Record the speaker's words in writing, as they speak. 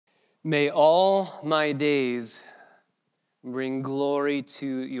May all my days bring glory to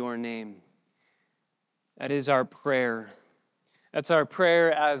your name. That is our prayer. That's our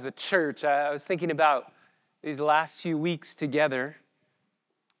prayer as a church. I was thinking about these last few weeks together.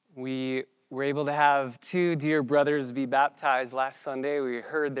 We were able to have two dear brothers be baptized last Sunday. We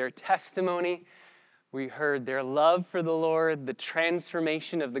heard their testimony. We heard their love for the Lord, the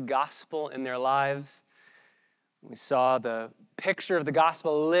transformation of the gospel in their lives. We saw the picture of the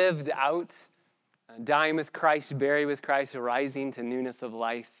gospel lived out, dying with Christ, buried with Christ, rising to newness of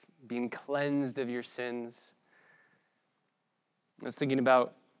life, being cleansed of your sins. I was thinking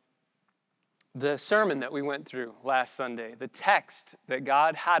about the sermon that we went through last Sunday, the text that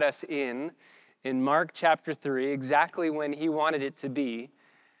God had us in Mark chapter 3, exactly when he wanted it to be,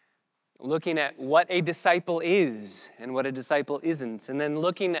 looking at what a disciple is and what a disciple isn't, and then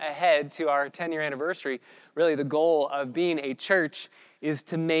looking ahead to our 10-year anniversary. Really, the goal of being a church is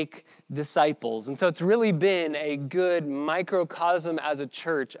to make disciples. And so it's really been a good microcosm as a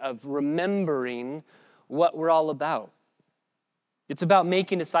church of remembering what we're all about. It's about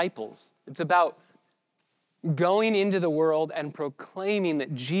making disciples. It's about going into the world and proclaiming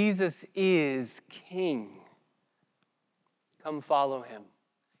that Jesus is King. Come follow him.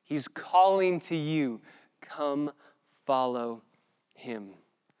 He's calling to you. Come follow him.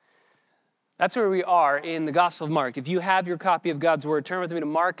 That's where we are in the Gospel of Mark. If you have your copy of God's Word, turn with me to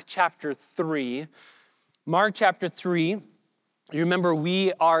Mark chapter 3. Mark chapter 3, you remember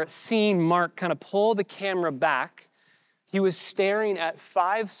we are seeing Mark kind of pull the camera back. He was staring at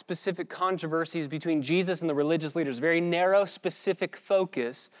 5 specific controversies between Jesus and the religious leaders, very narrow, specific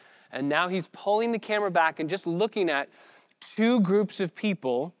focus. And now he's pulling the camera back and just looking at 2 groups of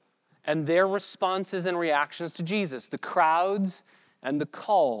people and their responses and reactions to Jesus, the crowds and the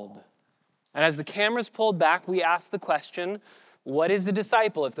called. And as the camera's pulled back, we ask the question, what is a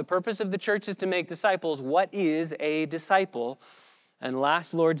disciple? If the purpose of the church is to make disciples, what is a disciple? And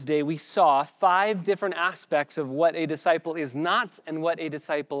last Lord's Day, we saw 5 different aspects of what a disciple is not and what a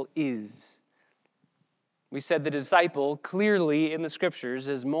disciple is. We said the disciple, clearly in the scriptures,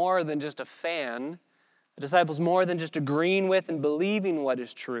 is more than just a fan. A disciple is more than just agreeing with and believing what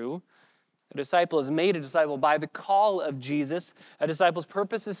is true. A disciple is made a disciple by the call of Jesus. A disciple's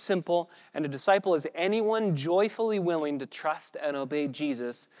purpose is simple, and a disciple is anyone joyfully willing to trust and obey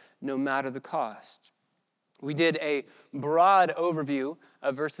Jesus no matter the cost. We did a broad overview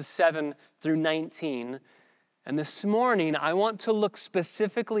of verses 7 through 19, and this morning I want to look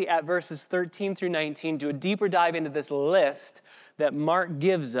specifically at verses 13 through 19, do a deeper dive into this list that Mark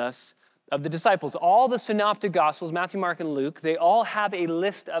gives us of the disciples. All the synoptic gospels, Matthew, Mark, and Luke, they all have a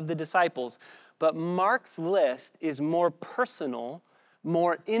list of the disciples. But Mark's list is more personal,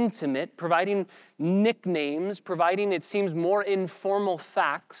 more intimate, providing nicknames, providing, it seems, more informal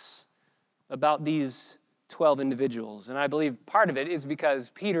facts about these 12 individuals. And I believe part of it is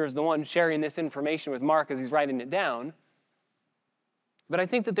because Peter is the one sharing this information with Mark as he's writing it down. But I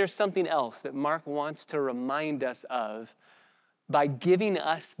think that there's something else that Mark wants to remind us of by giving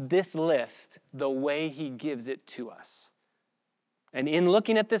us this list the way he gives it to us. And in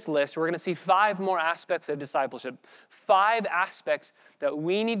looking at this list, we're going to see 5 more aspects of discipleship, 5 aspects that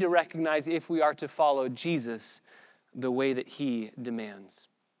we need to recognize if we are to follow Jesus the way that he demands.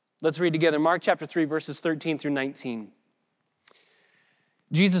 Let's read together Mark chapter 3, verses 13 through 19.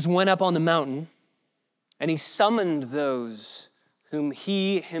 Jesus went up on the mountain, and he summoned those whom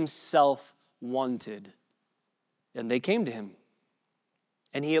he himself wanted, and they came to him.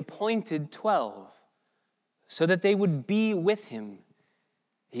 And he appointed 12 so that they would be with him.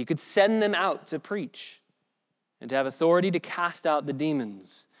 He could send them out to preach and to have authority to cast out the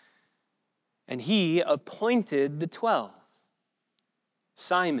demons. And he appointed the 12.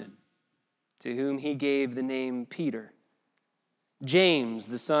 Simon, to whom he gave the name Peter. James,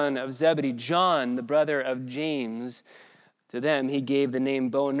 the son of Zebedee. John, the brother of James. To them he gave the name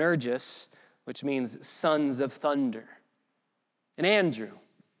Boanerges, which means sons of thunder. And Andrew,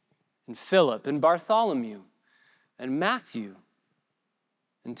 and Philip, and Bartholomew, and Matthew,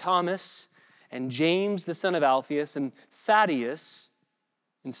 and Thomas, and James the son of Alphaeus, and Thaddeus,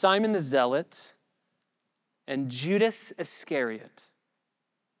 and Simon the Zealot, and Judas Iscariot,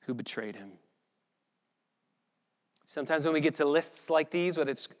 who betrayed him. Sometimes when we get to lists like these,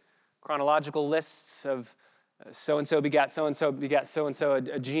 whether it's chronological lists of so-and-so begat so-and-so begat so-and-so,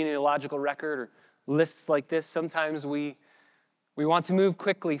 a genealogical record, or lists like this, sometimes we want to move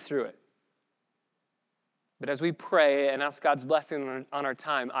quickly through it. But as we pray and ask God's blessing on our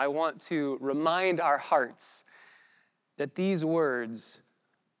time, I want to remind our hearts that these words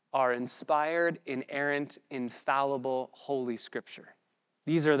are inspired, inerrant, infallible, holy Scripture.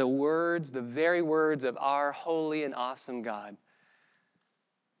 These are the words, the very words of our holy and awesome God.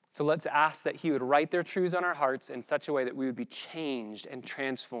 So let's ask that he would write their truths on our hearts in such a way that we would be changed and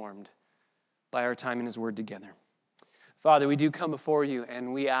transformed by our time in his word together. Father, we do come before you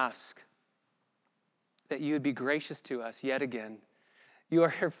and we ask that you would be gracious to us yet again. You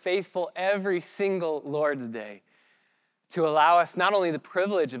are faithful every single Lord's Day to allow us not only the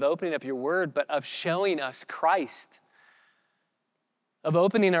privilege of opening up your word, but of showing us Christ, of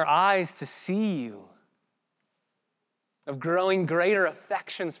opening our eyes to see you, of growing greater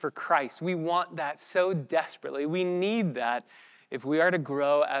affections for Christ. We want that so desperately. We need that if we are to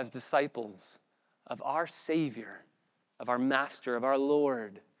grow as disciples of our Savior, of our Master, of our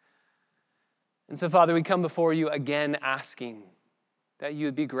Lord. And so, Father, we come before you again asking that you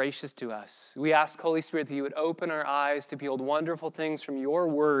would be gracious to us. We ask, Holy Spirit, that you would open our eyes to behold wonderful things from your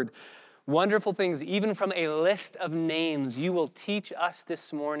word, wonderful things even from a list of names you will teach us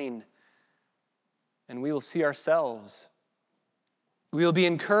this morning, and we will see ourselves. We will be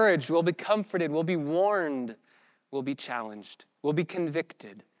encouraged, we'll be comforted, we'll be warned, we'll be challenged, we'll be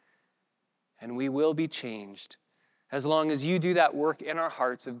convicted, and we will be changed as long as you do that work in our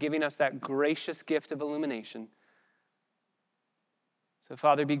hearts of giving us that gracious gift of illumination. So,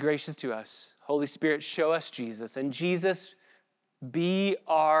 Father, be gracious to us. Holy Spirit, show us Jesus, and Jesus, be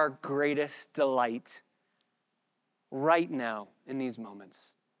our greatest delight right now in these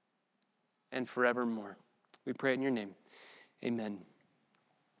moments and forevermore. We pray it in your name. Amen.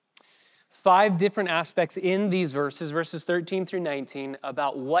 5 different aspects in these verses 13 through 19,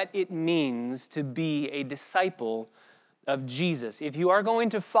 about what it means to be a disciple of Jesus. If you are going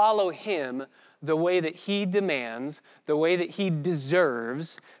to follow him the way that he demands, the way that he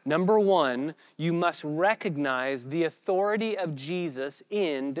deserves, number 1, you must recognize the authority of Jesus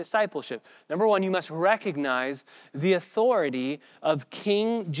in discipleship. Number 1, you must recognize the authority of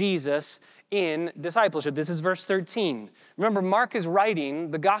King Jesus in discipleship. This is verse 13. Remember, Mark is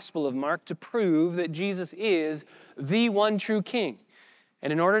writing the Gospel of Mark to prove that Jesus is the one true King.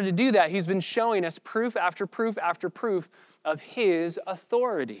 And in order to do that, he's been showing us proof after proof after proof of his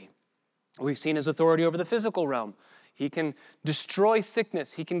authority. We've seen his authority over the physical realm. He can destroy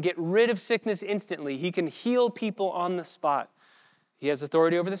sickness. He can get rid of sickness instantly. He can heal people on the spot. He has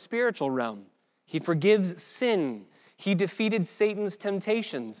authority over the spiritual realm. He forgives sin. He defeated Satan's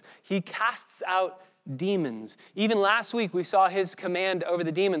temptations. He casts out demons. Even last week, we saw his command over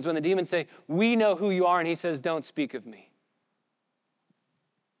the demons when the demons say, "We know who you are," and he says, "Don't speak of me."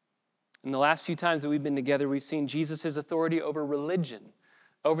 In the last few times that we've been together, we've seen Jesus' authority over religion,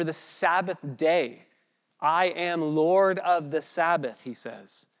 over the Sabbath day. I am Lord of the Sabbath, he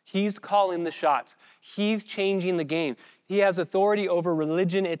says. He's calling the shots. He's changing the game. He has authority over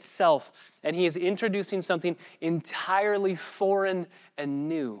religion itself, and he is introducing something entirely foreign and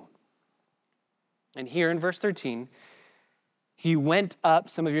new. And here in verse 13, he went up,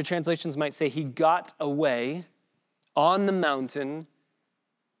 some of your translations might say he got away on the mountain,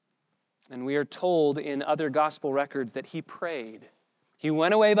 and we are told in other gospel records that he prayed. He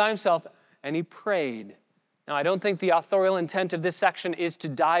went away by himself and he prayed. Now, I don't think the authorial intent of this section is to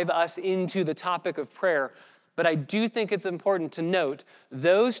dive us into the topic of prayer, but I do think it's important to note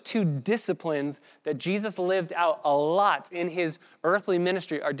those 2 disciplines that Jesus lived out a lot in his earthly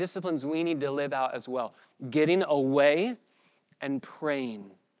ministry are disciplines we need to live out as well. Getting away and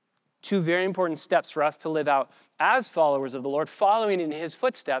praying. 2 very important steps for us to live out as followers of the Lord, following in his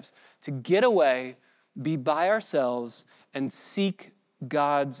footsteps, to get away, be by ourselves, and seek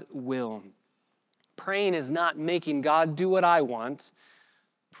God's will. Praying is not making God do what I want.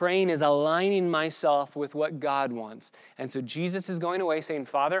 Praying is aligning myself with what God wants. And so Jesus is going away saying,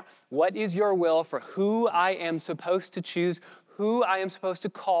 "Father, what is your will for who I am supposed to choose, who I am supposed to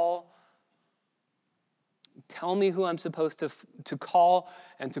call? Tell me who I'm supposed to call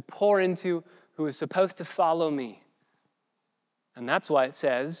and to pour into, who is supposed to follow me." And that's why it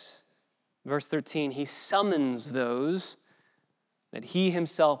says, verse 13, he summons those that he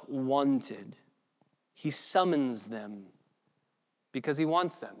himself wanted. He summons them because he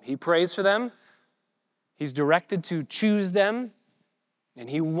wants them. He prays for them. He's directed to choose them, and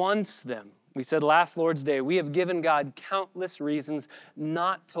he wants them. We said last Lord's Day, we have given God countless reasons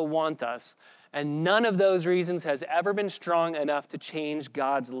not to want us, and none of those reasons has ever been strong enough to change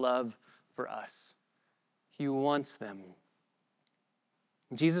God's love for us. He wants them.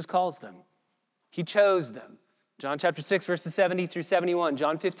 Jesus calls them. He chose them. John chapter 6, verses 70 through 71.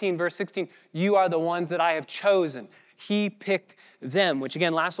 John 15, verse 16, you are the ones that I have chosen. He picked them, which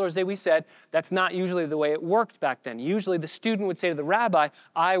again, last Lord's Day we said, that's not usually the way it worked back then. Usually the student would say to the rabbi,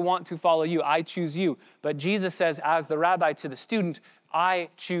 I want to follow you, I choose you. But Jesus says as the rabbi to the student, I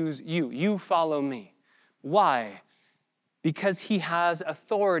choose you. You follow me. Why? Because he has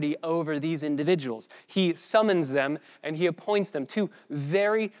authority over these individuals. He summons them and he appoints them. Two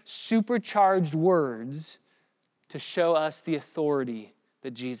very supercharged words to show us the authority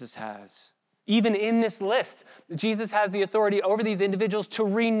that Jesus has. Even in this list, Jesus has the authority over these individuals to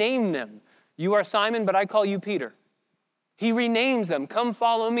rename them. You are Simon, but I call you Peter. He renames them. Come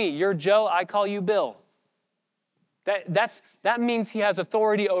follow me. You're Joe, I call you Bill. That means he has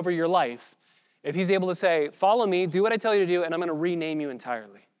authority over your life. If he's able to say, follow me, do what I tell you to do, and I'm going to rename you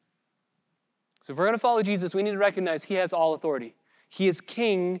entirely. So if we're going to follow Jesus, we need to recognize he has all authority. He is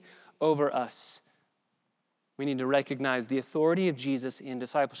king over us. We need to recognize the authority of Jesus in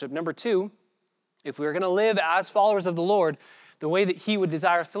discipleship. Number two, if we're going to live as followers of the Lord, the way that he would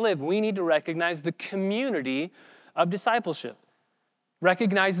desire us to live, we need to recognize the community of discipleship.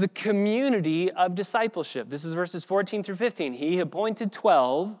 Recognize the community of discipleship. This is verses 14 through 15. He appointed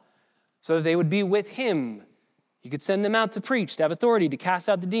 12 so that they would be with him. He could send them out to preach, to have authority, to cast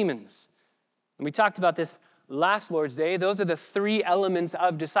out the demons. And we talked about this last Lord's Day. Those are the three elements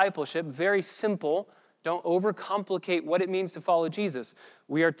of discipleship. Very simple. Don't overcomplicate what it means to follow Jesus.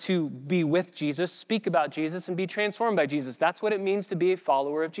 We are to be with Jesus, speak about Jesus, and be transformed by Jesus. That's what it means to be a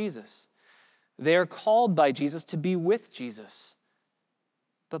follower of Jesus. They are called by Jesus to be with Jesus.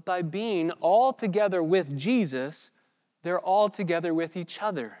 But by being all together with Jesus, they're all together with each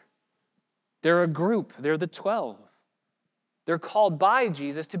other. They're a group. They're the 12. They're called by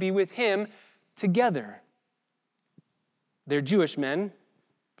Jesus to be with him together. They're Jewish men,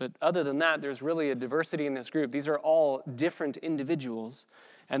 but other than that, there's really a diversity in this group. These are all different individuals,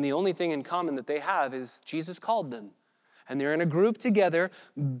 and the only thing in common that they have is Jesus called them. And they're in a group together,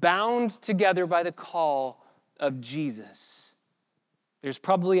 bound together by the call of Jesus. There's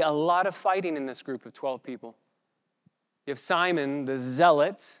probably a lot of fighting in this group of 12 people. You have Simon, the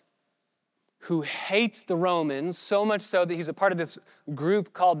zealot, who hates the Romans, so much so that he's a part of this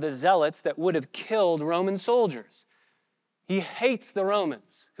group called the Zealots that would have killed Roman soldiers. He hates the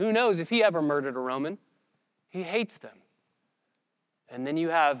Romans. Who knows if he ever murdered a Roman? He hates them. And then you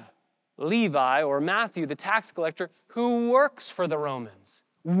have Levi, or Matthew, the tax collector, who works for the Romans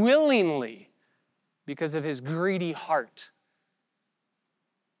willingly because of his greedy heart.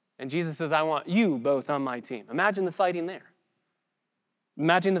 And Jesus says, I want you both on my team. Imagine the fighting there.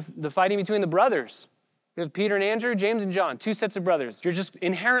 Imagine the fighting between the brothers. You have Peter and Andrew, James and John, two sets of brothers. You're just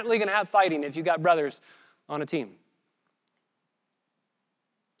inherently going to have fighting if you've got brothers on a team.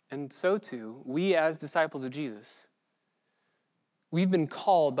 And so too, we as disciples of Jesus, we've been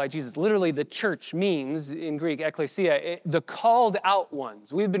called by Jesus. Literally, the church means, in Greek, ekklesia, the called out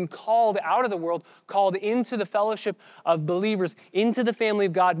ones. We've been called out of the world, called into the fellowship of believers, into the family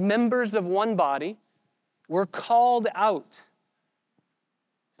of God, members of one body. We're called out,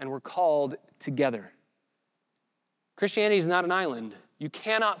 and we're called together. Christianity is not an island. You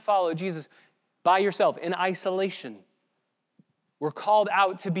cannot follow Jesus by yourself, in isolation. We're called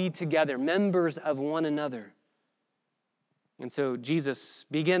out to be together, members of one another. And so Jesus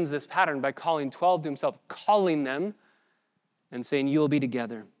begins this pattern by calling 12 to himself, calling them and saying, you will be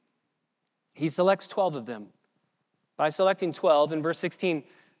together. He selects 12 of them. By selecting 12, in verse 16,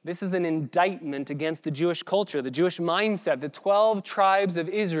 this is an indictment against the Jewish culture, the Jewish mindset, the 12 tribes of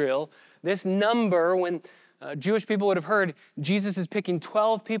Israel. This number, when Jewish people would have heard Jesus is picking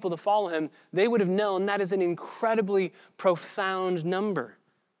 12 people to follow him, they would have known that is an incredibly profound number.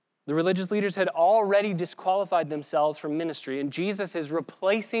 The religious leaders had already disqualified themselves from ministry, and Jesus is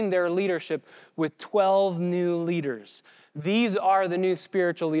replacing their leadership with 12 new leaders. These are the new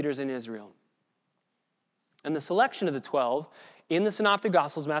spiritual leaders in Israel. And the selection of the 12 in the Synoptic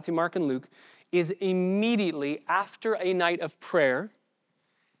Gospels, Matthew, Mark, and Luke, is immediately after a night of prayer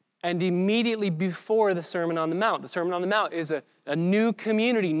and immediately before the Sermon on the Mount. The Sermon on the Mount is a new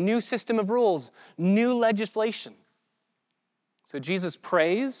community, new system of rules, new legislation. So Jesus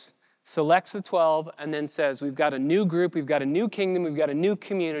prays, selects the 12, and then says, we've got a new group, we've got a new kingdom, we've got a new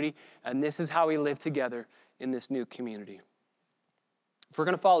community, and this is how we live together in this new community. If we're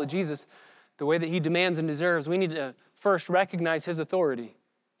going to follow Jesus the way that he demands and deserves, we need to first recognize his authority.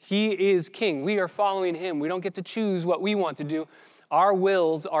 He is king. We are following him. We don't get to choose what we want to do. Our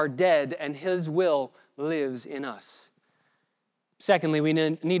wills are dead, and his will lives in us. Secondly, we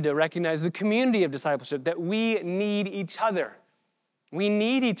need to recognize the community of discipleship, that we need each other. We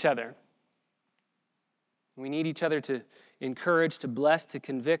need each other. We need each other to encourage, to bless, to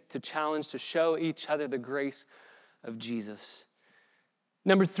convict, to challenge, to show each other the grace of Jesus.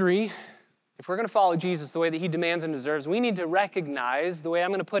 Number three, If we're going to follow Jesus the way that he demands and deserves, we need to recognize, the way I'm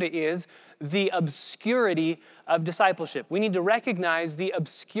going to put it is, the obscurity of discipleship. We need to recognize the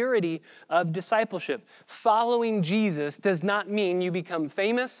obscurity of discipleship. Following Jesus does not mean you become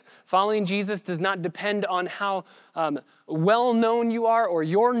famous. Following Jesus does not depend on how well-known you are or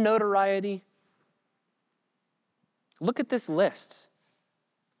your notoriety. Look at this list.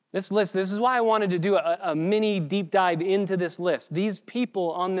 This is why I wanted to do a mini deep dive into this list. These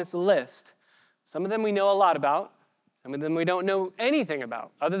people on this list, some of them we know a lot about, some of them we don't know anything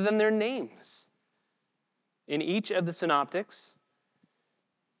about, other than their names. In each of the synoptics,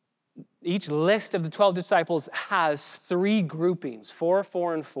 each list of the 12 disciples has 3 groupings, 4,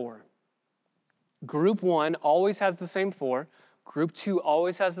 4, and 4. Group 1 always has the same 4. Group 2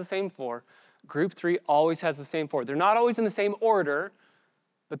 always has the same 4. Group 3 always has the same 4. They're not always in the same order,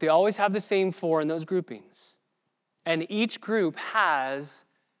 but they always have the same 4 in those groupings. And each group has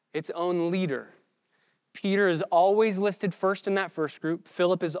its own leader. Peter is always listed first in that first group.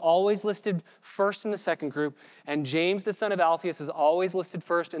 Philip is always listed first in the second group. And James, the son of Alphaeus, is always listed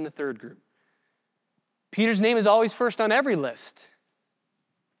first in the third group. Peter's name is always first on every list.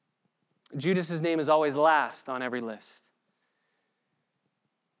 Judas's name is always last on every list.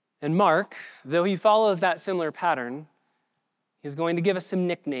 And Mark, though he follows that similar pattern, he's going to give us some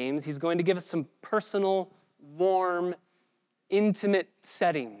nicknames. He's going to give us some personal, warm, intimate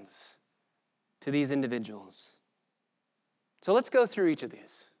settings to these individuals. So let's go through each of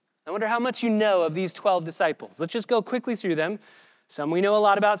these. I wonder how much you know of these 12 disciples. Let's just go quickly through them. Some we know a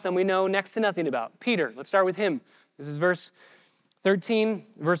lot about, some we know next to nothing about. Peter, let's start with him. This is verse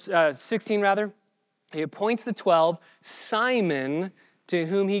 16 rather. He appoints the 12, Simon, to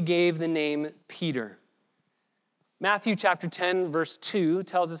whom he gave the name Peter. Matthew chapter 10, verse 2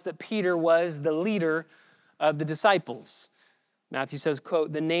 tells us that Peter was the leader of the disciples. Matthew says,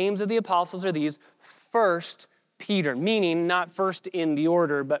 quote, the names of the apostles are these, first Peter, meaning not first in the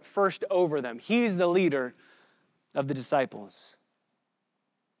order, but first over them. He's the leader of the disciples.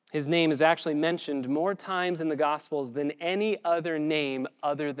 His name is actually mentioned more times in the Gospels than any other name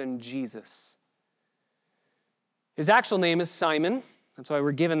other than Jesus. His actual name is Simon. That's why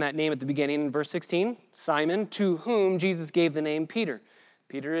we're given that name at the beginning in verse 16. Simon, to whom Jesus gave the name Peter.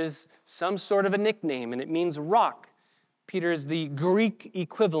 Peter is some sort of a nickname, and it means rock. Peter is the Greek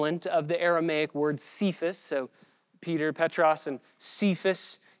equivalent of the Aramaic word Cephas. So Peter, Petros, and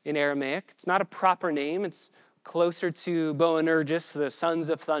Cephas in Aramaic. It's not a proper name. It's closer to Boanerges, the sons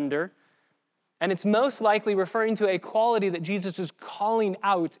of thunder. And it's most likely referring to a quality that Jesus is calling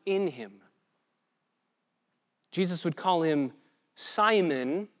out in him. Jesus would call him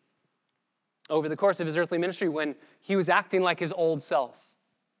Simon over the course of his earthly ministry when he was acting like his old self.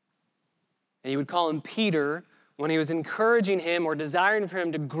 And he would call him Peter when he was encouraging him or desiring for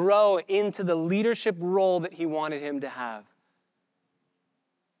him to grow into the leadership role that he wanted him to have.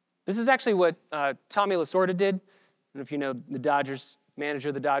 This is actually what Tommy Lasorda did. I don't know if you know the Dodgers, manager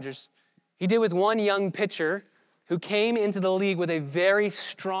of the Dodgers. He did with one young pitcher who came into the league with a very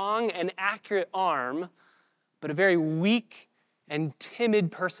strong and accurate arm, but a very weak and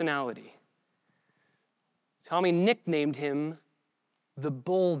timid personality. Tommy nicknamed him the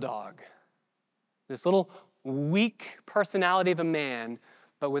Bulldog. This little weak personality of a man,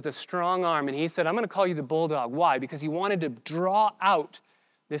 but with a strong arm. And he said, I'm going to call you the Bulldog. Why? Because he wanted to draw out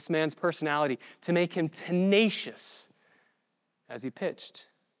this man's personality to make him tenacious as he pitched.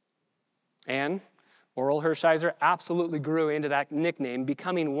 And Orel Hershiser absolutely grew into that nickname,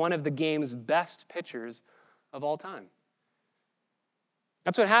 becoming one of the game's best pitchers of all time.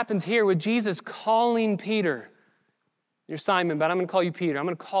 That's what happens here with Jesus calling Peter. You're Simon, but I'm going to call you Peter. I'm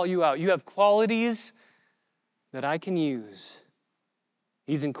going to call you out. You have qualities that I can use.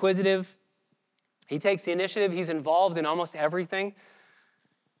 He's inquisitive. He takes the initiative. He's involved in almost everything.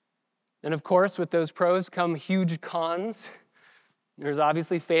 And of course, with those pros come huge cons. There's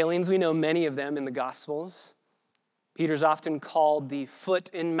obviously failings. We know many of them in the Gospels. Peter's often called the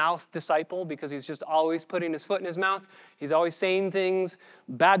foot-in-mouth disciple because he's just always putting his foot in his mouth. He's always saying things,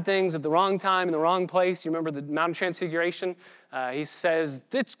 bad things at the wrong time, in the wrong place. You remember the Mount of Transfiguration? He says,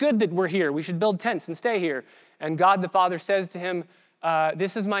 it's good that we're here. We should build tents and stay here. And God the Father says to him,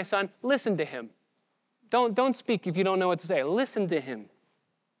 this is my son. Listen to him. Don't speak if you don't know what to say. Listen to him.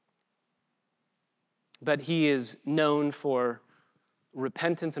 But he is known for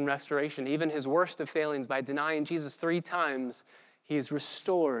repentance and restoration. Even his worst of failings, by denying Jesus 3 times, he is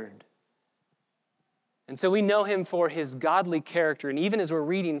restored. And so we know him for his godly character. And even as we're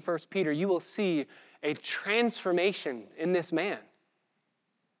reading 1 Peter, you will see a transformation in this man.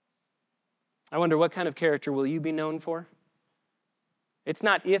 I wonder, what kind of character will you be known for? It's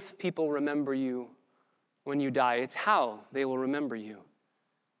not if people remember you when you die, it's how they will remember you.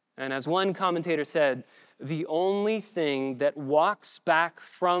 And as one commentator said, the only thing that walks back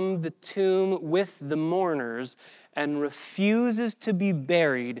from the tomb with the mourners and refuses to be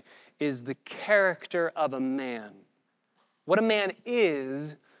buried is the character of a man. What a man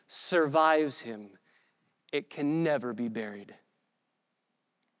is survives him. It can never be buried.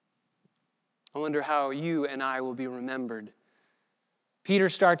 I wonder how you and I will be remembered. Peter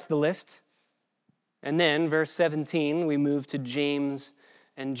starts the list, and then, verse 17, we move to James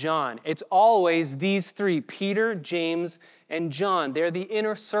and John. It's always these three, Peter, James, and John. They're the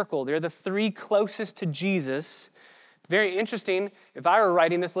inner circle. They're the three closest to Jesus. It's very interesting. If I were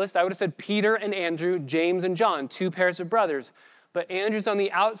writing this list, I would have said Peter and Andrew, James and John, two pairs of brothers. But Andrew's on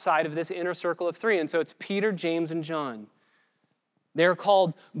the outside of this inner circle of three, and so it's Peter, James, and John. They're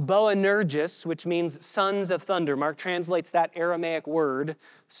called Boanerges, which means sons of thunder. Mark translates that Aramaic word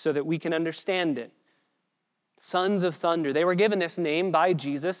so that we can understand it. Sons of thunder. They were given this name by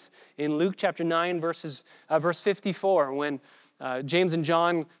Jesus in Luke chapter 9, verse 54, when James and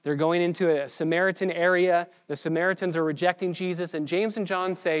John, they're going into a Samaritan area. The Samaritans are rejecting Jesus, and James and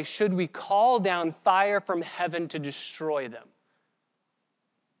John say, should we call down fire from heaven to destroy them?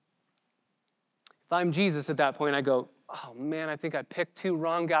 If I'm Jesus at that point, I go, oh man, I think I picked two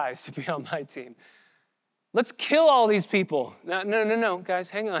wrong guys to be on my team. Let's kill all these people. No, guys,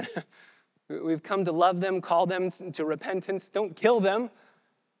 hang on. We've come to love them, call them to repentance. Don't kill them.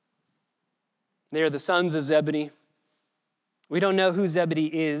 They are the sons of Zebedee. We don't know who Zebedee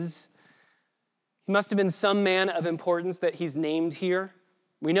is. He must have been some man of importance that he's named here.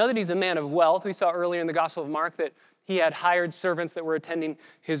 We know that he's a man of wealth. We saw earlier in the Gospel of Mark that he had hired servants that were attending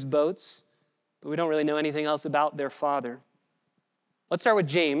his boats, but we don't really know anything else about their father. Let's start with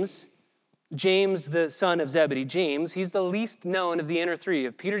James. James, the son of Zebedee. James, he's the least known of the inner three.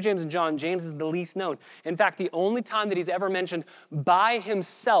 Of Peter, James, and John, James is the least known. In fact, the only time that he's ever mentioned by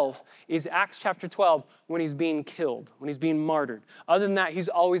himself is Acts chapter 12, when he's being killed, when he's being martyred. Other than that, he's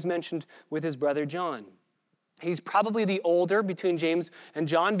always mentioned with his brother John. He's probably the older between James and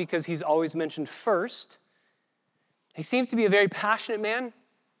John because he's always mentioned first. He seems to be a very passionate man,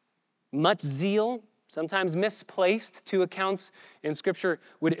 much zeal, sometimes misplaced. Two accounts in Scripture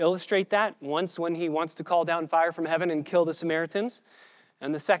would illustrate that. Once when he wants to call down fire from heaven and kill the Samaritans.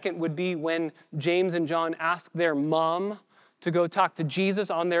 And the second would be when James and John ask their mom to go talk to Jesus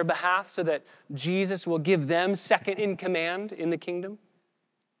on their behalf so that Jesus will give them second in command in the kingdom.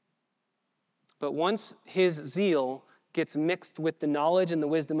 But once his zeal gets mixed with the knowledge and the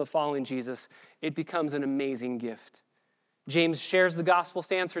wisdom of following Jesus, it becomes an amazing gift. James shares the gospel,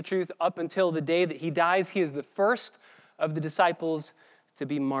 stands for truth up until the day that he dies. He is the first of the disciples to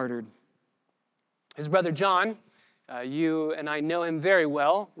be martyred. His brother John, you and I know him very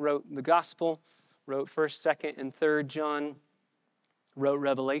well, wrote the gospel, wrote 1st, 2nd, and 3rd John, wrote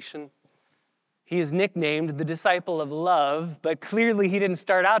Revelation. He is nicknamed the disciple of love, but clearly he didn't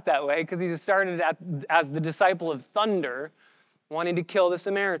start out that way because he started as the disciple of thunder, wanting to kill the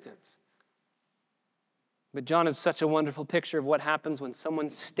Samaritans. But John is such a wonderful picture of what happens when someone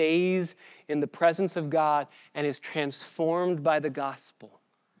stays in the presence of God and is transformed by the gospel.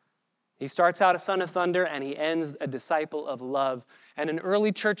 He starts out a son of thunder and he ends a disciple of love. And an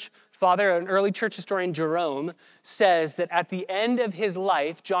early church father, an early church historian, Jerome, says that at the end of his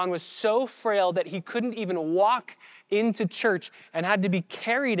life, John was so frail that he couldn't even walk into church and had to be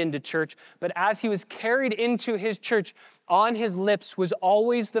carried into church. But as he was carried into his church, on his lips was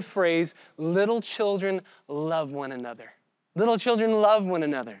always the phrase, little children love one another. Little children love one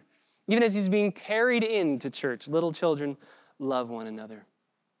another. Even as he's being carried into church, little children love one another.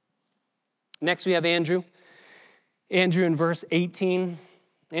 Next we have Andrew. Andrew in verse 18.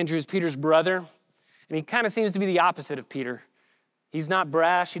 Andrew is Peter's brother, and he kind of seems to be the opposite of Peter. He's not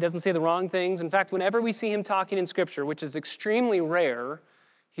brash. He doesn't say the wrong things. In fact, whenever we see him talking in Scripture, which is extremely rare,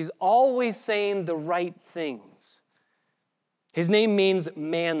 he's always saying the right things. His name means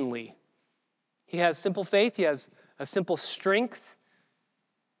manly. He has simple faith. He has a simple strength.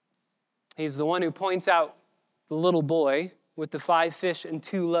 He's the one who points out the little boy with the 5 fish and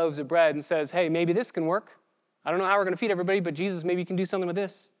 2 loaves of bread and says, hey, maybe this can work. I don't know how we're going to feed everybody, but Jesus, maybe you can do something with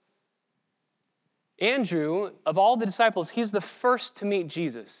this. Andrew, of all the disciples, he's the first to meet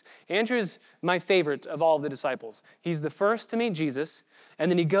Jesus. Andrew is my favorite of all the disciples. He's the first to meet Jesus, and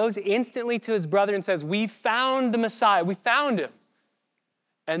then he goes instantly to his brother and says, we found the Messiah. We found him.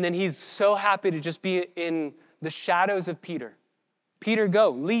 And then he's so happy to just be in the shadows of Peter. Peter, go,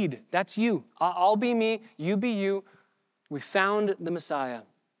 lead. That's you. I'll be me. You be you. We found the Messiah.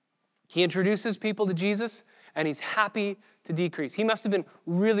 He introduces people to Jesus, and he's happy to decrease. He must have been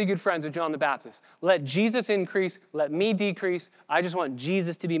really good friends with John the Baptist. Let Jesus increase, let me decrease. I just want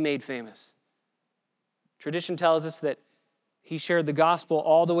Jesus to be made famous. Tradition tells us that he shared the gospel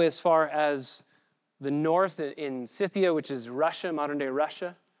all the way as far as the north in Scythia, which is Russia, modern-day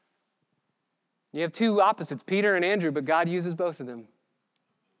Russia. You have two opposites, Peter and Andrew, but God uses both of them.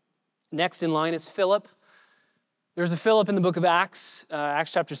 Next in line is Philip. There's a Philip in the book of Acts.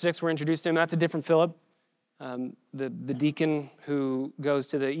 Acts chapter 6, we're introduced to him. That's a different Philip, the deacon who goes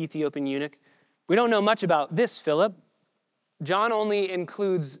to the Ethiopian eunuch. We don't know much about this Philip. John only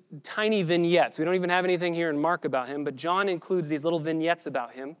includes tiny vignettes. We don't even have anything here in Mark about him, but John includes these little vignettes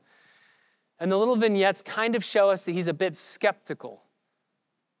about him. And the little vignettes kind of show us that he's a bit skeptical.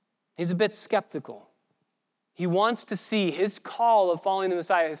 He's a bit skeptical. He wants to see, his call of following the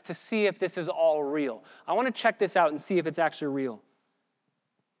Messiah is to see if this is all real. I want to check this out and see if it's actually real.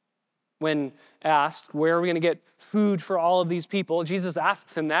 When asked, where are we going to get food for all of these people? Jesus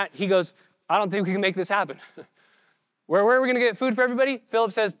asks him that. He goes, I don't think we can make this happen. Where are we going to get food for everybody?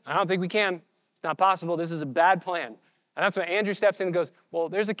 Philip says, I don't think we can. It's not possible. This is a bad plan. And that's when Andrew steps in and goes, well,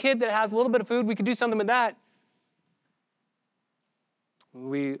 there's a kid that has a little bit of food. We could do something with that.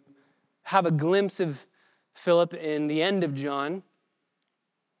 We have a glimpse of Philip in the end of John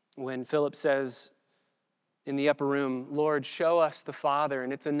when Philip says in the upper room, Lord, show us the Father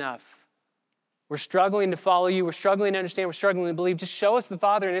and it's enough. We're struggling to follow you. We're struggling to understand. We're struggling to believe. Just show us the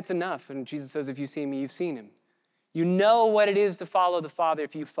Father and it's enough. And Jesus says, if you see me, you've seen him. You know what it is to follow the Father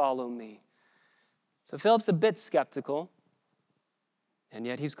if you follow me. So Philip's a bit skeptical, and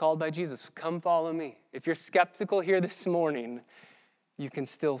yet he's called by Jesus. Come follow me. If you're skeptical here this morning, you can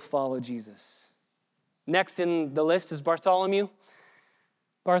still follow Jesus. Next in the list is Bartholomew.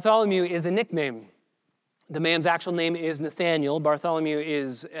 Bartholomew is a nickname. The man's actual name is Nathaniel. Bartholomew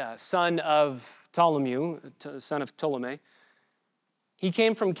is son of Ptolemy, son of Ptolemy. He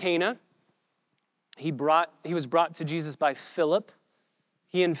came from Cana. He was brought to Jesus by Philip.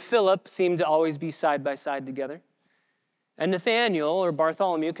 He and Philip seem to always be side by side together. And Nathaniel, or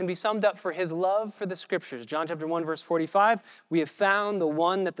Bartholomew, can be summed up for his love for the Scriptures. John chapter 1, verse 45, we have found the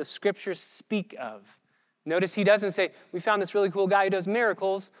one that the Scriptures speak of. Notice he doesn't say, we found this really cool guy who does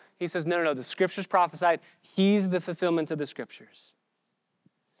miracles. He says, no, the Scriptures prophesied. He's the fulfillment of the Scriptures.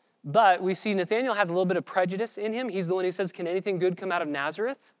 But we see Nathaniel has a little bit of prejudice in him. He's the one who says, can anything good come out of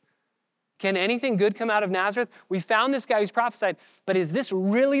Nazareth? Can anything good come out of Nazareth? We found this guy who's prophesied, but is this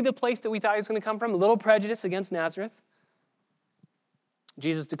really the place that we thought he was going to come from? A little prejudice against Nazareth.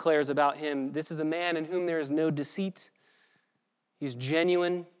 Jesus declares about him, this is a man in whom there is no deceit. He's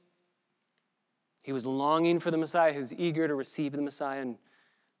genuine. He was longing for the Messiah. He was eager to receive the Messiah, and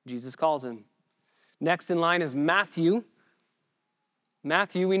Jesus calls him. Next in line is Matthew.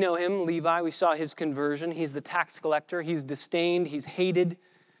 Matthew, we know him, Levi. We saw his conversion. He's the tax collector. He's disdained. He's hated,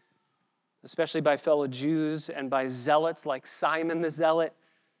 especially by fellow Jews and by zealots like Simon the Zealot.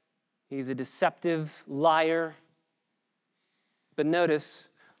 He's a deceptive liar. But notice,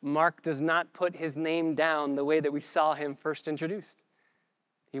 Mark does not put his name down the way that we saw him first introduced.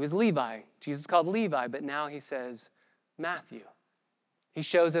 He was Levi. Jesus called Levi, but now he says Matthew. He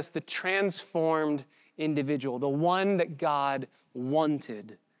shows us the transformed individual, the one that God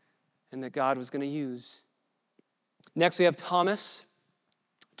wanted and that God was going to use. Next, we have Thomas.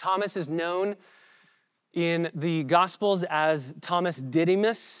 Thomas is known in the Gospels as Thomas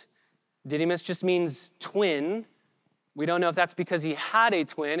Didymus. Didymus just means twin. We don't know if that's because he had a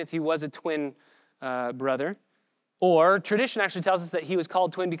twin, if he was a twin brother. Or tradition actually tells us that he was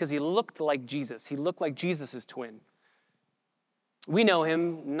called twin because he looked like Jesus. He looked like Jesus' twin. We know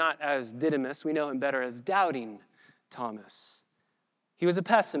him not as Didymus. We know him better as Doubting Thomas. He was a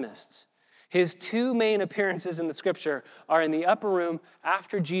pessimist. His two main appearances in the Scripture are in the upper room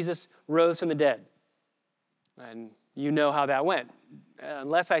after Jesus rose from the dead. And you know how that went.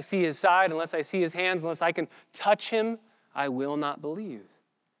 Unless I see his side, unless I see his hands, unless I can touch him, I will not believe.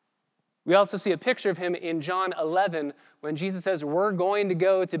 We also see a picture of him in John 11 when Jesus says, we're going to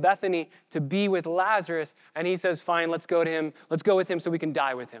go to Bethany to be with Lazarus. And he says, fine, let's go to him. Let's go with him so we can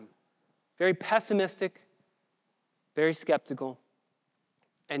die with him. Very pessimistic, very skeptical.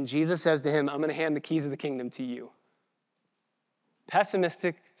 And Jesus says to him, I'm going to hand the keys of the kingdom to you.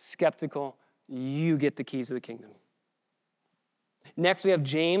 Pessimistic, skeptical, you get the keys of the kingdom. Next, we have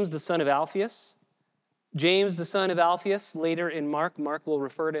James, the son of Alphaeus. James, the son of Alphaeus, later in Mark will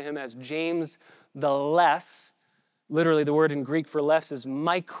refer to him as James the Less. Literally, the word in Greek for less is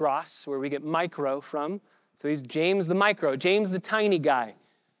mikros, where we get micro from. So he's James the micro, James the tiny guy.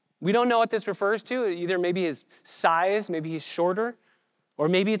 We don't know what this refers to. Either maybe his size, maybe he's shorter. Or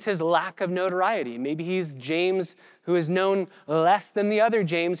maybe it's his lack of notoriety. Maybe he's James who is known less than the other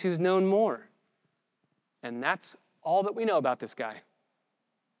James who's known more. And that's all that we know about this guy.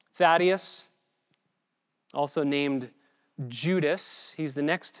 Thaddeus, also named Judas. He's the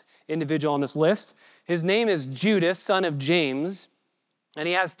next individual on this list. His name is Judas, son of James, and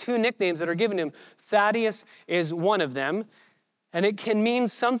he has two nicknames that are given him. Thaddeus is one of them, and it can mean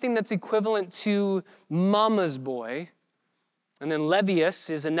something that's equivalent to mama's boy. And then Levius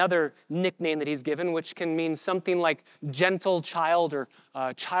is another nickname that he's given, which can mean something like gentle child or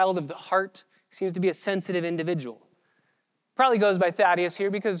child of the heart. Seems to be a sensitive individual. Probably goes by Thaddeus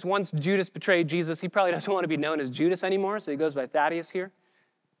here because once Judas betrayed Jesus, he probably doesn't want to be known as Judas anymore, so he goes by Thaddeus here.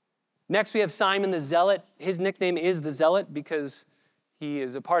 Next, we have Simon the Zealot. His nickname is the Zealot because he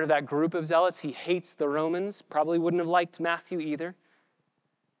is a part of that group of zealots. He hates the Romans, probably wouldn't have liked Matthew either.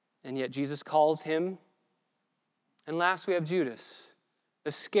 And yet Jesus calls him. And last, we have Judas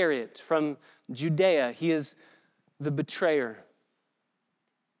Iscariot from Judea. He is the betrayer.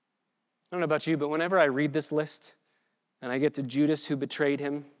 I don't know about you, but whenever I read this list and I get to Judas who betrayed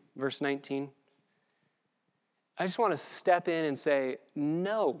him, verse 19, I just want to step in and say,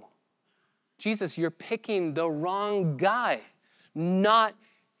 no, Jesus, you're picking the wrong guy, not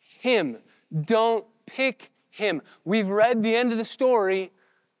him. Don't pick him. We've read the end of the story.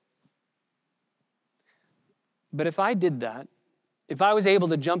 But if I did that, if I was able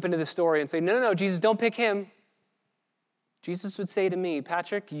to jump into the story and say, no, Jesus, don't pick him, Jesus would say to me,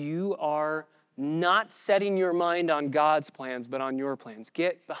 Patrick, you are not setting your mind on God's plans, but on your plans.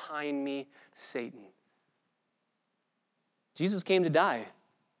 Get behind me, Satan. Jesus came to die.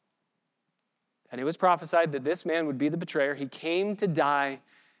 And it was prophesied that this man would be the betrayer. He came to die,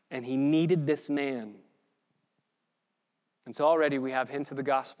 and he needed this man. And so already we have hints of the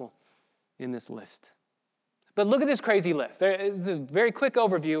gospel in this list. But look at this crazy list. There is a very quick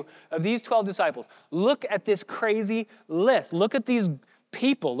overview of these 12 disciples. Look at this crazy list. Look at these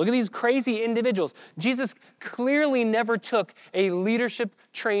people. Look at these crazy individuals. Jesus clearly never took a leadership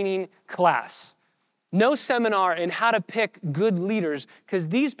training class. No seminar in how to pick good leaders, because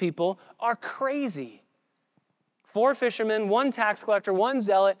these people are crazy. 4 fishermen, 1 tax collector, 1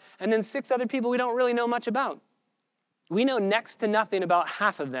 zealot, and then 6 other people we don't really know much about. We know next to nothing about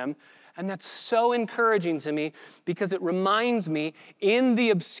half of them, and that's so encouraging to me because it reminds me, in the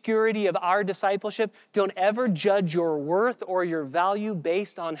obscurity of our discipleship, don't ever judge your worth or your value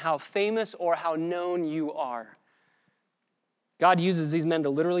based on how famous or how known you are. God uses these men to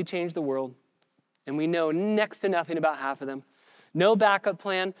literally change the world, and we know next to nothing about half of them. No backup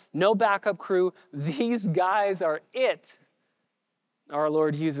plan, no backup crew. These guys are it. Our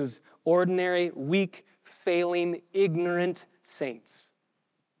Lord uses ordinary, weak, failing, ignorant saints.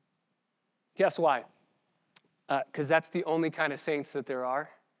 Guess why? Because that's the only kind of saints that there are.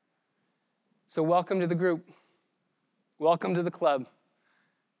 So welcome to the group. Welcome to the club.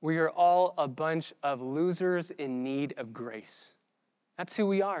 We are all a bunch of losers in need of grace. That's who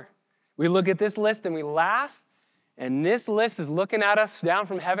we are. We look at this list and we laugh, and this list is looking at us down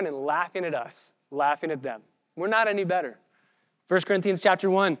from heaven and laughing at us, laughing at them. We're not any better. 1 Corinthians chapter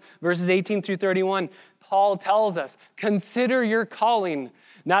 1, verses 18 through 31, Paul tells us, consider your calling.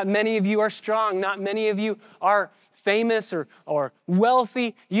 Not many of you are strong. Not many of you are famous or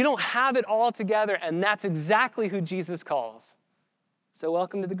wealthy. You don't have it all together, and that's exactly who Jesus calls. So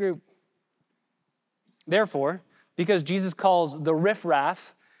welcome to the group. Therefore, because Jesus calls the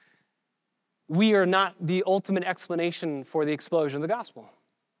riffraff, we are not the ultimate explanation for the explosion of the gospel.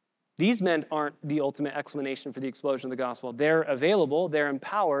 These men aren't the ultimate explanation for the explosion of the gospel. They're available, they're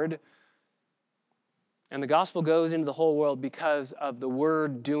empowered, and the gospel goes into the whole world because of the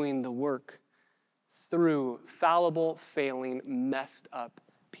word doing the work through fallible, failing, messed up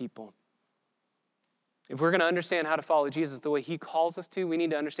people. If we're going to understand how to follow Jesus the way he calls us to, we need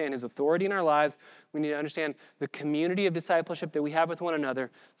to understand his authority in our lives. We need to understand the community of discipleship that we have with one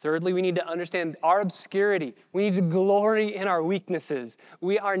another. Thirdly, we need to understand our obscurity. We need to glory in our weaknesses.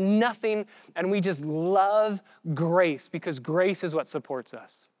 We are nothing, and we just love grace because grace is what supports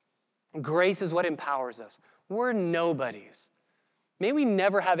us. Grace is what empowers us. We're nobodies. May we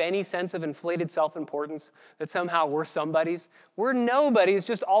never have any sense of inflated self-importance that somehow we're somebodies. We're nobodies,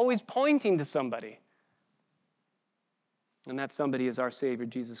 just always pointing to somebody. And that somebody is our Savior,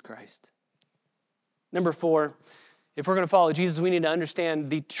 Jesus Christ. Number 4, if we're going to follow Jesus, we need to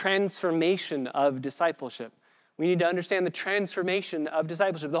understand the transformation of discipleship. We need to understand the transformation of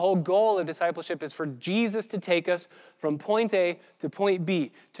discipleship. The whole goal of discipleship is for Jesus to take us from point A to point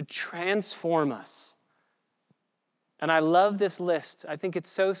B, to transform us. And I love this list. I think it's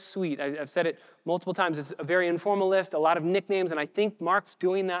so sweet. I've said it multiple times. It's a very informal list, a lot of nicknames, and I think Mark's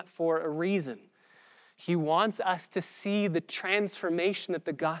doing that for a reason. He wants us to see the transformation that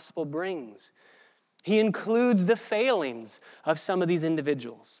the gospel brings. He includes the failings of some of these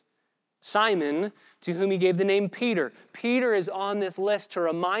individuals. Simon, to whom he gave the name Peter. Peter is on this list to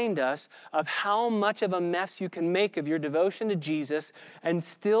remind us of how much of a mess you can make of your devotion to Jesus and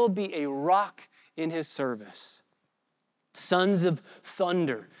still be a rock in his service. Sons of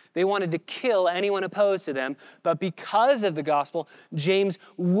thunder. They wanted to kill anyone opposed to them, but because of the gospel, James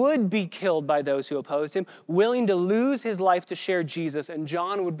would be killed by those who opposed him, willing to lose his life to share Jesus, and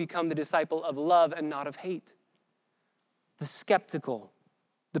John would become the disciple of love and not of hate. The skeptical,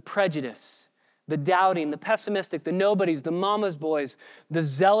 the prejudice, the doubting, the pessimistic, the nobodies, the mama's boys, the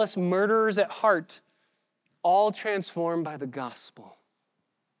zealous murderers at heart, all transformed by the gospel.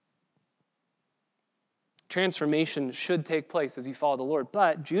 Transformation should take place as you follow the Lord.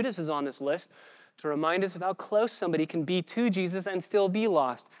 But Judas is on this list to remind us of how close somebody can be to Jesus and still be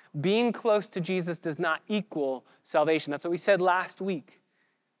lost. Being close to Jesus does not equal salvation. That's what we said last week.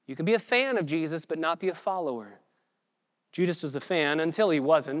 You can be a fan of Jesus, but not be a follower. Judas was a fan until he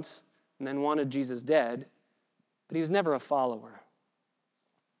wasn't, and then wanted Jesus dead, but he was never a follower.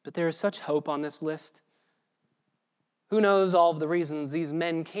 But there is such hope on this list. Who knows all of the reasons these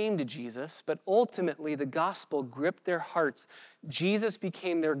men came to Jesus, but ultimately the gospel gripped their hearts. Jesus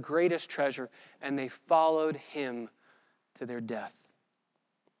became their greatest treasure, and they followed him to their death.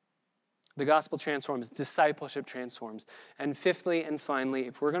 The gospel transforms, discipleship transforms. And fifthly and finally,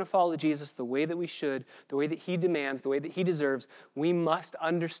 if we're going to follow Jesus the way that we should, the way that he demands, the way that he deserves, we must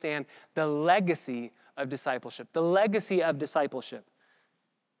understand the legacy of discipleship. The legacy of discipleship.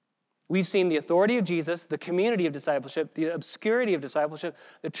 We've seen the authority of Jesus, the community of discipleship, the obscurity of discipleship,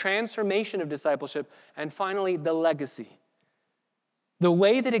 the transformation of discipleship, and finally, the legacy. The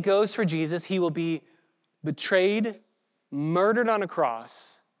way that it goes for Jesus, he will be betrayed, murdered on a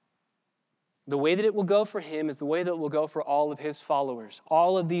cross. The way that it will go for him is the way that it will go for all of his followers,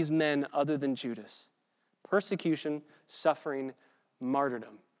 all of these men other than Judas. Persecution, suffering,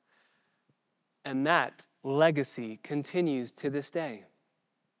 martyrdom. And that legacy continues to this day.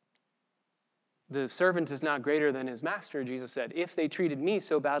 The servant is not greater than his master, Jesus said. If they treated me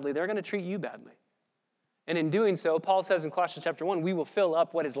so badly, they're going to treat you badly. And in doing so, Paul says in Colossians chapter 1, we will fill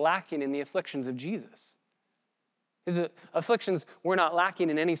up what is lacking in the afflictions of Jesus. His afflictions were not lacking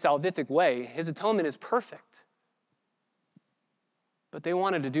in any salvific way. His atonement is perfect. But they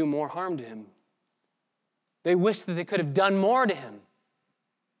wanted to do more harm to him. They wished that they could have done more to him.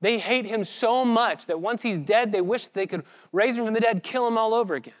 They hate him so much that once he's dead, they wish that they could raise him from the dead, kill him all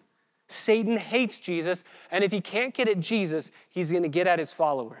over again. Satan hates Jesus, and if he can't get at Jesus, he's going to get at his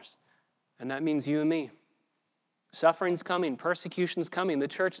followers. And that means you and me. Suffering's coming, persecution's coming. The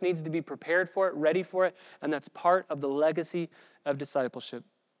church needs to be prepared for it, ready for it, and that's part of the legacy of discipleship.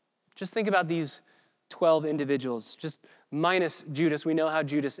 Just think about these 12 individuals, just minus Judas. We know how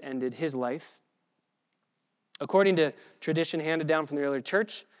Judas ended his life. According to tradition handed down from the early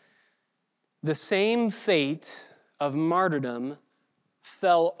church, the same fate of martyrdom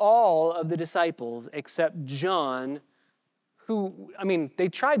fell all of the disciples except John, who, they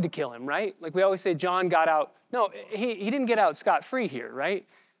tried to kill him, right? Like we always say, John got out. No, he didn't get out scot-free here, right?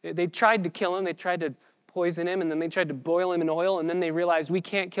 They tried to kill him. They tried to poison him, and then they tried to boil him in oil, and then they realized we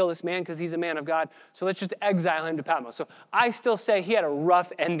can't kill this man because he's a man of God, so let's just exile him to Patmos. So I still say he had a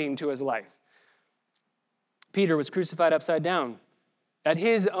rough ending to his life. Peter was crucified upside down at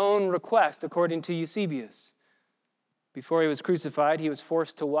his own request, according to Eusebius. Before he was crucified, he was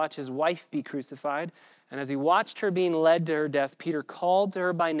forced to watch his wife be crucified. And as he watched her being led to her death, Peter called to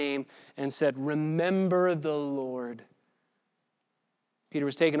her by name and said, "Remember the Lord." Peter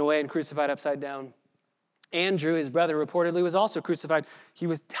was taken away and crucified upside down. Andrew, his brother, reportedly was also crucified. He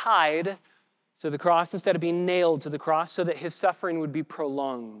was tied to the cross instead of being nailed to the cross so that his suffering would be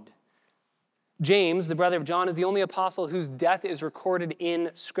prolonged. James, the brother of John, is the only apostle whose death is recorded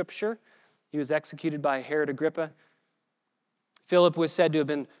in Scripture. He was executed by Herod Agrippa. Philip was said to have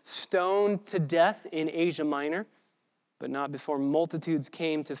been stoned to death in Asia Minor, but not before multitudes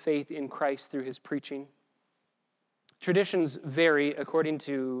came to faith in Christ through his preaching. Traditions vary according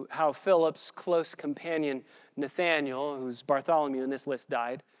to how Philip's close companion Nathanael, who's Bartholomew in this list,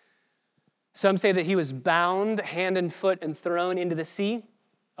 died. Some say that he was bound hand and foot and thrown into the sea.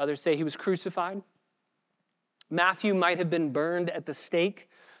 Others say he was crucified. Matthew might have been burned at the stake.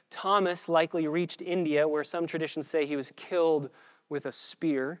 Thomas likely reached India, where some traditions say he was killed with a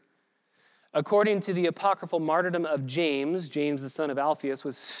spear. according to the apocryphal martyrdom of James, James the son of Alphaeus,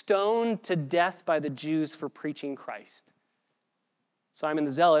 was stoned to death by the Jews for preaching Christ. Simon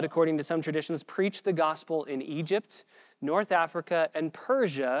the Zealot, according to some traditions, preached the gospel in Egypt, North Africa, and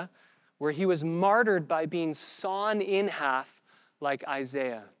Persia, where he was martyred by being sawn in half like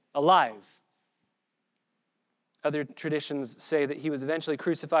Isaiah, alive. Other traditions say that he was eventually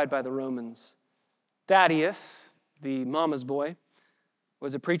crucified by the Romans. Thaddeus, the mama's boy,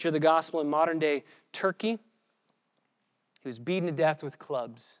 was a preacher of the gospel in modern-day Turkey. He was beaten to death with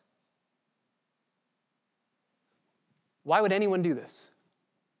clubs. Why would anyone do this?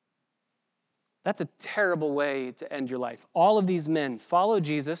 That's a terrible way to end your life. All of these men follow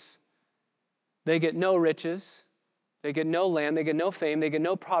Jesus. They get no riches. They get no land. They get no fame. They get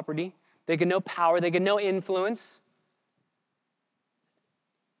no property. They get no power. They get no influence.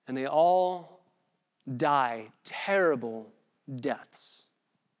 And they all die terrible deaths.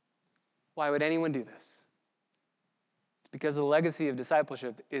 Why would anyone do this? It's because the legacy of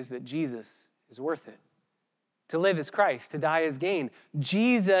discipleship is that Jesus is worth it. To live is Christ, to die is gain.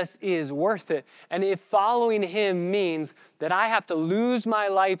 Jesus is worth it. And if following him means that I have to lose my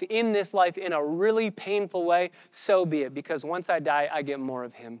life in this life in a really painful way, so be it, because once I die, I get more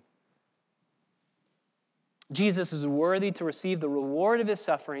of him. Jesus is worthy to receive the reward of his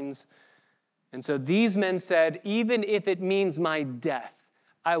sufferings. And so these men said, even if it means my death,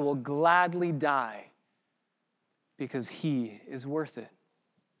 I will gladly die because he is worth it.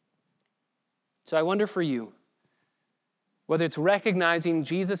 So I wonder for you, whether it's recognizing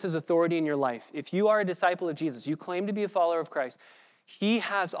Jesus' authority in your life, if you are a disciple of Jesus, you claim to be a follower of Christ, he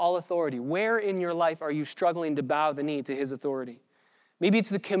has all authority. Where in your life are you struggling to bow the knee to his authority? Maybe it's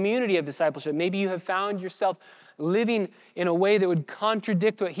the community of discipleship. Maybe you have found yourself living in a way that would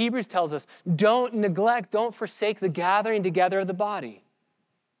contradict what Hebrews tells us. Don't neglect, don't forsake the gathering together of the body.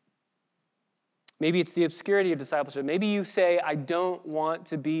 Maybe it's the obscurity of discipleship. Maybe you say, I don't want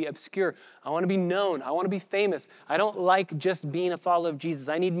to be obscure. I want to be known. I want to be famous. I don't like just being a follower of Jesus.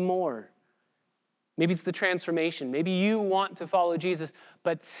 I need more. Maybe it's the transformation. Maybe you want to follow Jesus,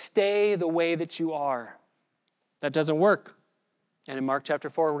 but stay the way that you are. That doesn't work. And in Mark chapter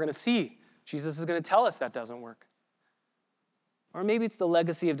 4, we're going to see Jesus is going to tell us that doesn't work. Or maybe it's the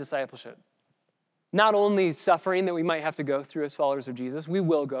legacy of discipleship. Not only suffering that we might have to go through as followers of Jesus, we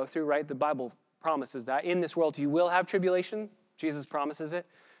will go through, right? The Bible promises that. In this world, you will have tribulation. Jesus promises it.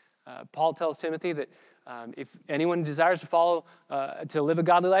 Paul tells Timothy that if anyone desires to follow, to live a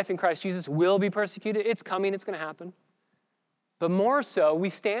godly life in Christ Jesus, will be persecuted. It's coming. It's going to happen. But more so, we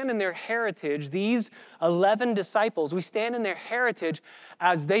stand in their heritage, these 11 disciples, we stand in their heritage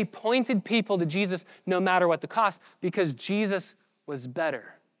as they pointed people to Jesus no matter what the cost, because Jesus was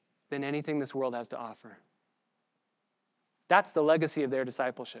better than anything this world has to offer. That's the legacy of their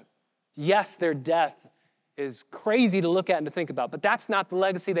discipleship. Yes, their death is crazy to look at and to think about, but that's not the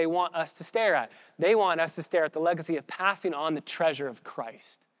legacy they want us to stare at. They want us to stare at the legacy of passing on the treasure of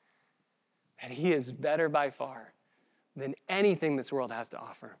Christ. And he is better by far than anything this world has to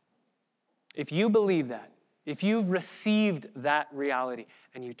offer. If you believe that, if you've received that reality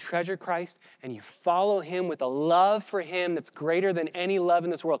and you treasure Christ and you follow him with a love for him that's greater than any love in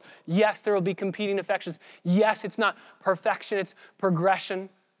this world, yes, there will be competing affections. Yes, it's not perfection, it's progression.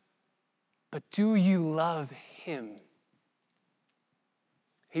 But do you love him?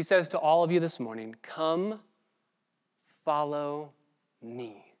 He says to all of you this morning, come, follow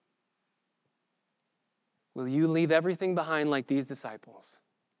me. Will you leave everything behind like these disciples?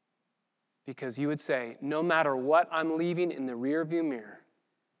 Because you would say, no matter what I'm leaving in the rearview mirror,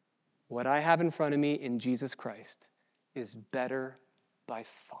 what I have in front of me in Jesus Christ is better by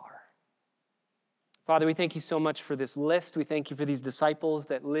far. Father, we thank you so much for this list. We thank you for these disciples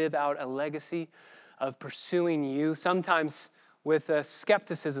that live out a legacy of pursuing you, sometimes with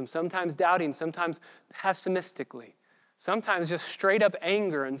skepticism, sometimes doubting, sometimes pessimistically, sometimes just straight up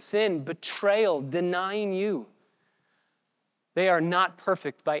anger and sin, betrayal, denying you. They are not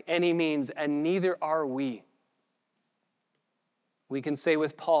perfect by any means, and neither are we. We can say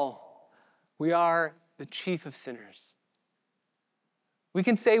with Paul, we are the chief of sinners. We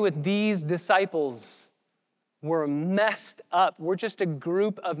can say with these disciples, we're messed up. We're just a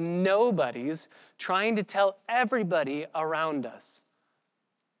group of nobodies trying to tell everybody around us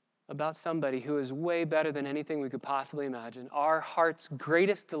about somebody who is way better than anything we could possibly imagine. Our heart's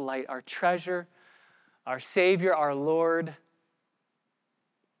greatest delight, our treasure, our Savior, our Lord.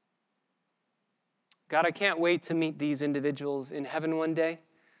 God, I can't wait to meet these individuals in heaven one day,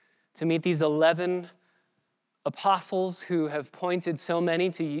 to meet these 11 apostles who have pointed so many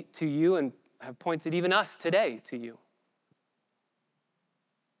to you and have pointed even us today to you.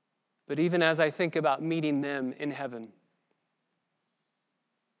 But even as I think about meeting them in heaven,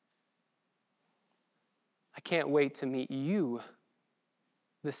 I can't wait to meet you,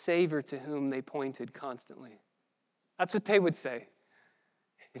 the Savior to whom they pointed constantly. That's what they would say.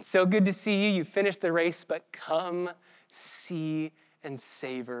 It's so good to see you. You finished the race, but come see and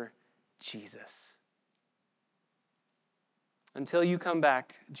savor Jesus. Until you come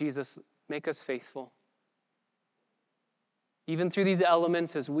back, Jesus, make us faithful. Even through these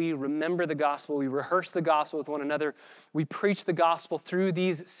elements, as we remember the gospel, we rehearse the gospel with one another, we preach the gospel through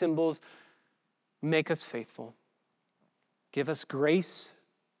these symbols, make us faithful. Give us grace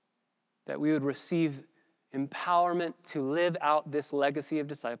that we would receive empowerment to live out this legacy of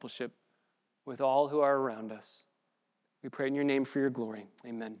discipleship with all who are around us. We pray in your name for your glory.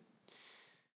 Amen.